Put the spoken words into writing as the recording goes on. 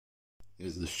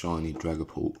Here's the shiny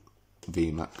Dragapult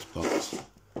Vmax box.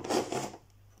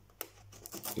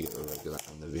 You get the regular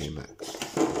and the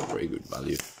Vmax. Pretty good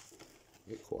value.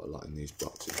 You get quite a lot in these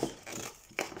boxes.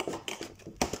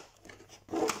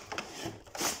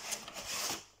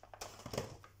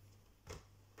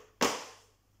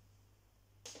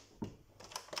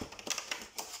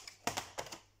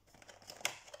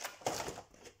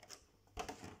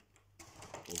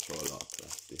 Also a lot of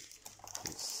plastic.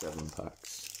 It's 7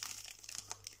 packs.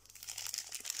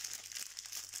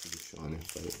 The shiny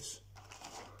photos.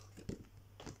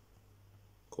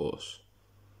 Of course,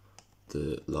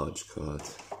 the large card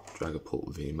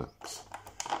Dragapult Vmax.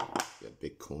 Get a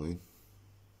big coin.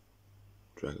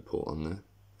 Dragapult on there.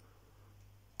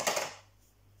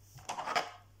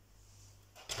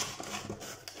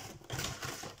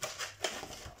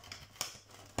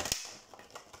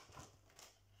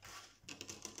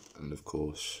 And of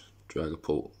course,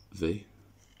 Dragapult V,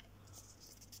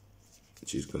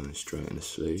 which is going straight in the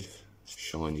sleeve.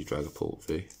 Shiny Dragapult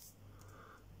V.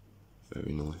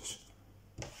 Very nice.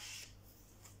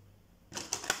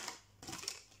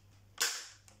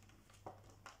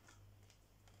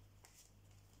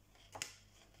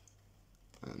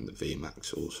 And the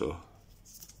Vmax also.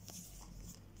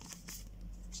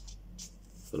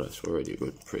 So that's already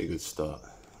a pretty good start.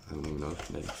 I haven't even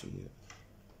opened anything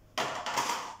yet.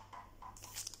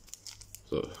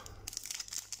 So,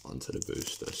 onto the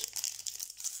boosters.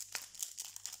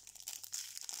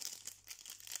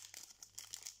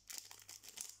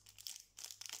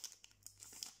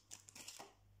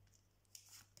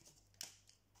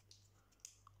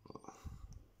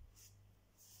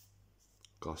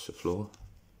 Floor,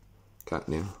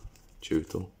 Catnia,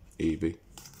 Tutel, Eevee,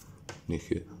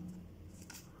 Nickit,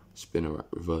 Spinnerack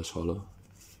Reverse Hollow,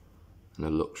 and a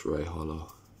Luxray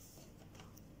Hollow.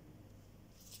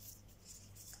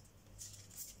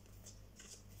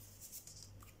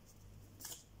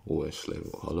 Always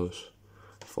flavoured hollows.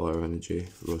 Fire Energy,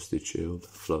 Rusted Shield,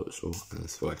 Floatzel, and a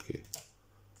Thwackey.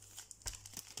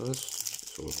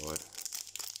 It's alright.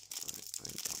 I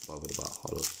ain't that bothered about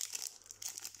hollows.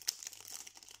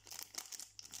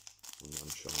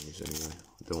 Non-shinies anyway.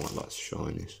 I don't want lots of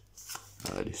shinies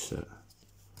out of this set,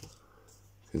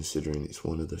 considering it's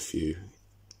one of the few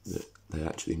that they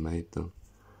actually made them.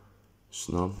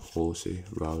 Snom, Horsey,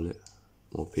 Rowlet,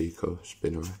 Morpeko,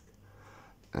 Spinnerack,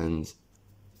 and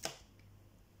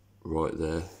right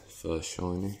there, first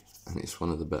shiny, and it's one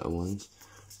of the better ones,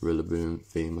 Rillaboom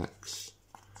Vmax,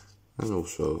 and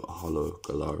also a hollow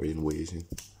Galarian Weezing.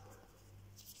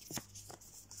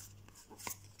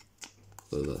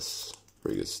 So that's a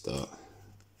pretty good start.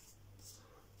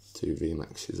 2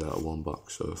 Vmaxes out of 1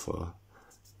 box so far.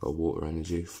 Got Water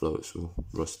Energy, Floatzel,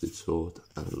 Rusted Sword,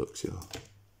 and a Luxio.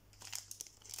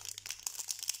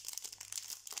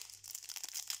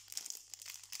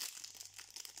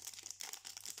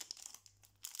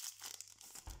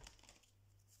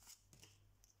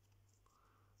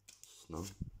 Snom,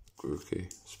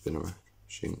 Grookey, Spinnerack,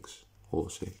 Shinx,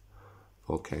 Horsey,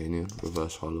 Volcanion,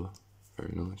 Reverse Hollow,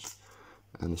 very nice,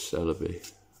 and a Celebi,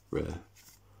 rare.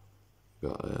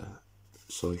 Got a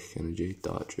Psychic Energy,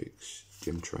 Dartrix,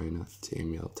 Gym Trainer,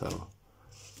 Team Yeltower.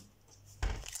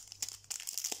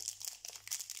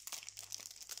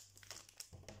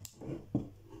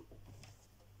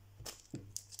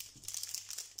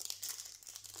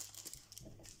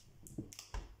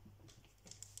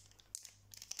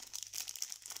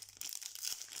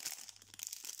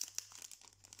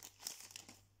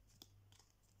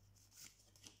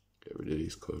 Get rid of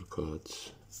these code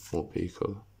cards.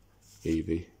 Morpeko,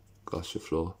 Eevee,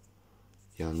 Floor,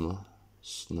 Yanma,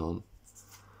 Snom,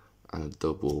 and a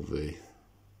double V.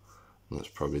 And that's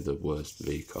probably the worst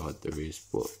V card there is,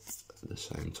 but at the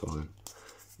same time,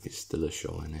 it's still a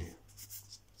shiny.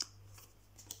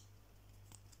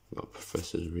 Got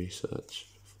Professor's Research,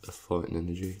 a Fighting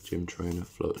Energy, Gym Trainer,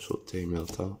 Floatzel, Team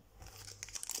Yeltower.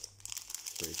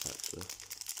 3 packs left.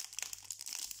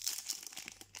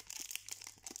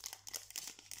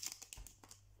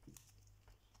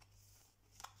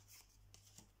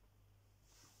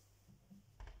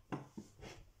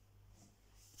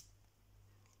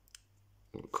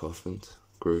 Coffin,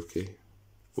 Grookey,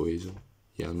 Weasel,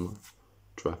 Yanma,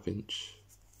 Trapinch,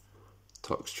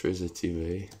 Toxtricity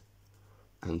V,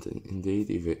 and indeed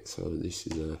Evic. So this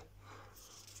is a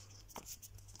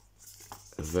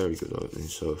very good opening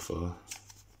so far.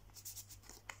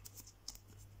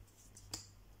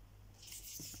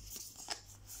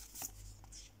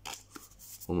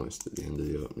 Almost at the end of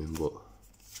the opening, but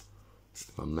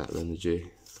got Metal Energy,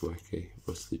 Thwackey,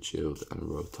 Rusted Shield, and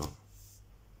Rotom.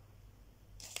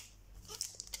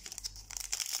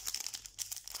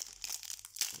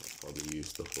 probably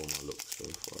used up all my luck so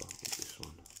far with this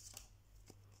one.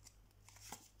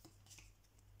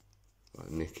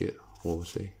 Got Nickit,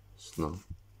 Horsey, Snub,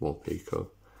 Morpeko,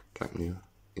 Cacnea,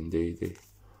 Indeedee.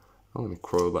 I'm going to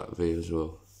Crobat V as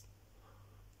well,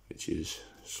 which is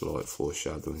slight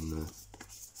foreshadowing there.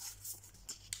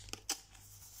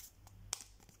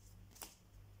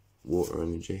 Water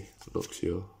Energy,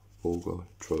 Luxio, Bulgur,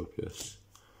 Tropius.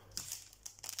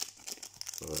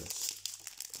 So that's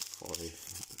 5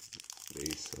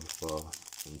 these so far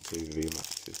and 2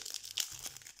 Vmaxes.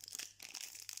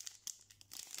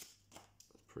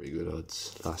 Pretty good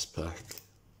odds. Last pack.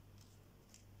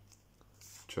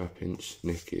 Trapinch,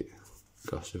 Nickit,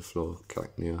 Gossifleur,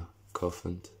 Cacnea,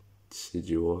 Cuffant,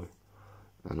 Decidueye,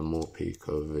 and a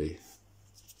Morpeko V.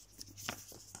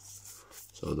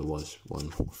 So there was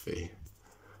one more V.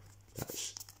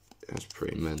 That's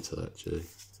pretty mental actually.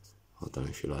 I don't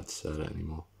know if you're allowed to say that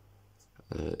anymore.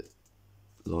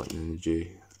 Lightning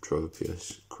Energy,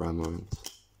 Tropius, Cramorant,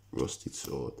 Rusty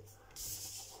Sword.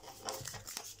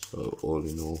 So all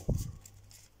in all,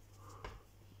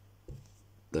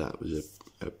 that was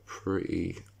a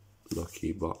pretty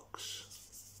lucky box.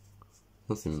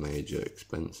 Nothing major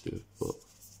expensive, but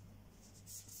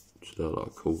still a lot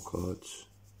of cool cards.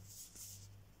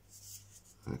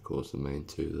 And of course the main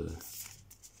two there.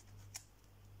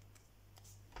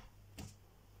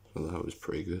 So that was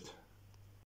pretty good.